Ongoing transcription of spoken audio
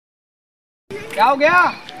क्या हो गया?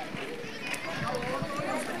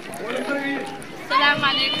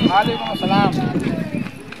 वालेकुम अस्सलाम।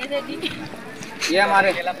 ये हमारे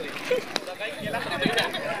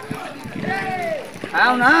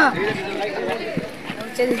आओ ना,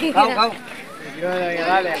 खाओ खाओ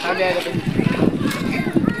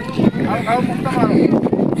खाओ मुक्का मारो।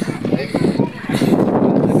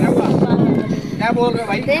 क्या बोल रहे हो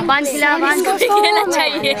भाई? अबान खिला, अबान को खेलना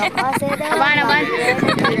चाहिए। अबान अबान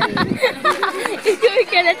इसको भी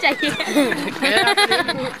खेलना चाहिए।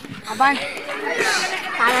 अबान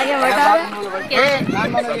खाना के बता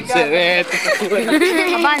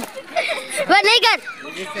अबान वो नहीं कर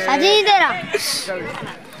अजी नहीं दे रहा।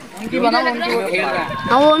 उनकी बनाओ, उनकी वो खेल रहा है।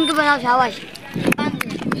 हाँ वो उनकी बनाओ, शाबाश।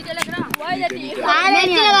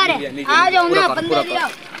 नहीं लगा रहे, आ जाओ ना बंदे ले आओ।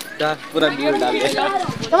 पूरा वीडियो डाल दे।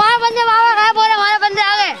 तुम्हारे बंदे बाबा कहाँ बोले, हमारे बंदे आ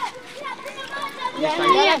गए।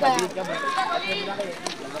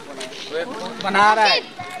 बना रहा है।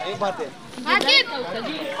 एक बात है।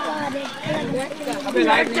 अबे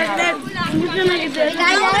लाइट नहीं आ रहा।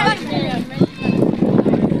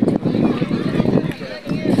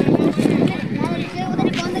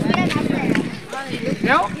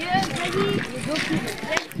 क्यों?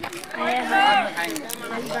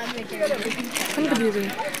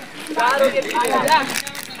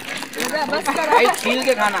 छील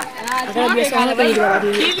के खाना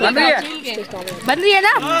बन रही है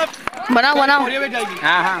ना? बनाओ बनाओ।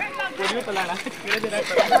 हाँ हाँ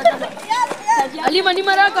अली मनी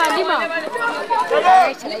मरा का अली माँ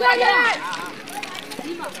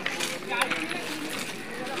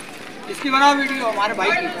इसकी बनाओ वीडियो, हमारे भाई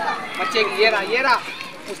की, बच्चे की। ये रहा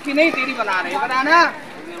उसकी नहीं, तेरी बना रहे बनाना।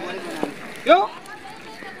 क्यों?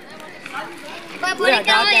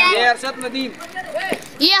 ये अरशद नदीम,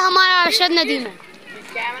 ये हमारा अरशद नदीम है।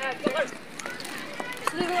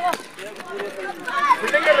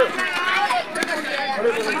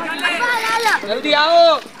 जल्दी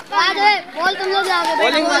आओ। बोल तुम लोग आगे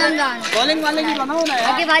बॉलिंग वाले की बनाओ ना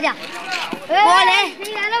आगे बाजा बोल है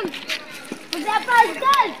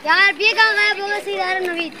यार। ये कहाँ गया? बोलो सही डालम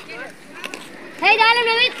नवीद है, डालम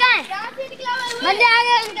नवीद कहाँ है? बंदे आ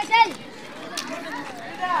गए उनके, चल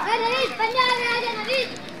नवीद बंदे आ गए, आजा नवीद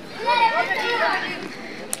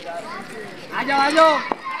आ जाओ।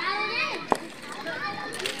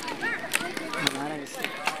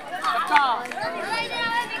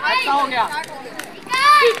 अच्छा हो गया।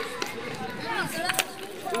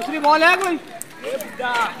 दूसरी बॉल है कोई?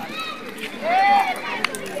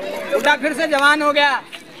 बुड्ढा फिर से जवान हो गया।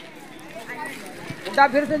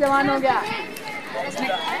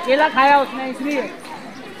 केला खाया उसने इसलिए।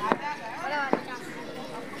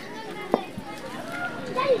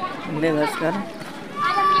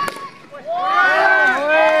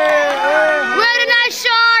 वेरी नाइस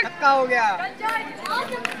शॉट, छक्का हो गया।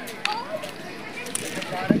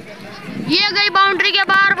 ये गई बाउंड्री के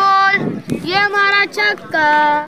बाहर बॉल, ये हमारा छक्का।